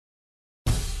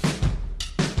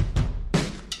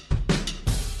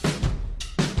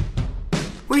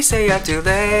We stay up too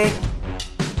late,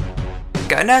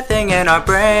 got nothing in our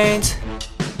brains.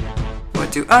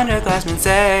 What do underclassmen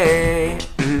say?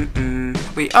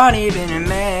 We aren't even in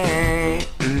May.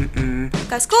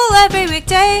 Got school every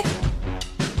weekday,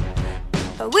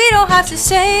 but we don't have to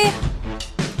stay.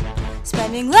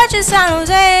 Spending lunch in San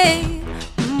Jose.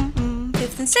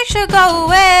 Fifth and sixth should go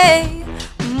away.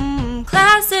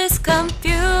 Class is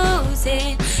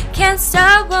confusing. Can't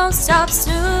stop, won't stop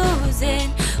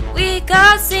snoozing. We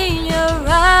got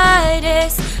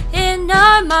senioritis in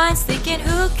our minds, thinking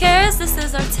who cares, this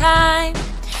is our time.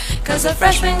 Cause the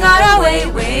freshmen gotta wait.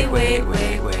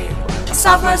 The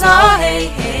sophomores all hey.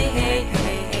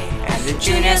 And the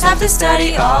juniors have to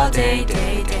study all day.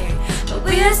 But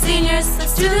we are seniors,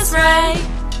 let's do this right.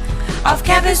 Off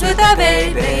campus with our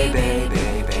baby.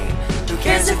 Who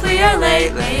cares if we are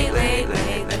late?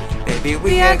 Baby,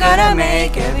 we are gonna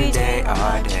make every day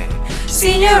our day.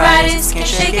 Senioritis, can't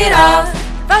shake it off.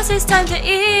 First it's time to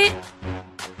eat,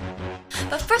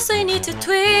 but first we need to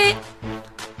tweet.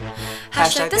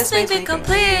 Hashtag this makes me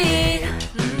complete.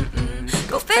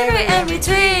 Go favorite and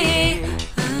retweet.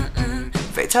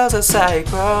 Fate tells us psych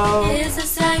bro. Is a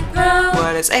psych bro?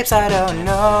 What is apes? I don't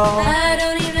know. I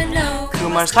don't even know.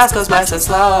 Kumar's class goes by so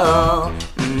slow.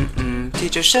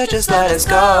 Teacher should just let us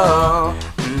go.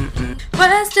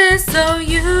 Quest is so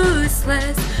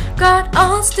useless, got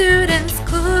all students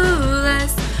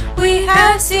clueless. We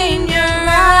have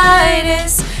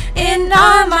senioritis in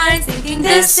our minds, thinking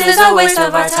this is a waste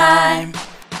of our time.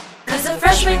 Cause the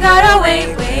freshmen gotta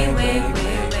wait.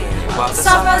 While the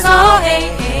sophomores all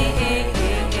hey.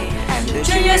 And the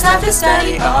juniors have to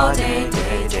study all day.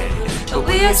 But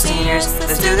we are seniors,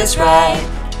 let's do this right.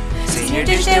 Senior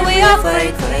dish day we all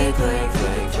play.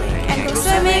 And go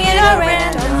swimming in a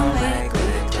random lake.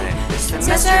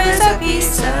 Semester is a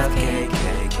piece of cake.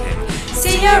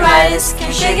 Senioritis,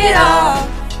 can't shake it off.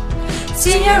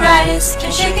 Senioritis,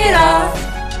 can't shake it off.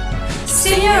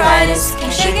 Senioritis,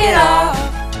 can't shake it off.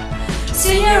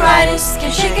 Senioritis,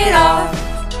 can't shake it off.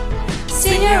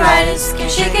 Senioritis,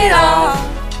 can't shake it off.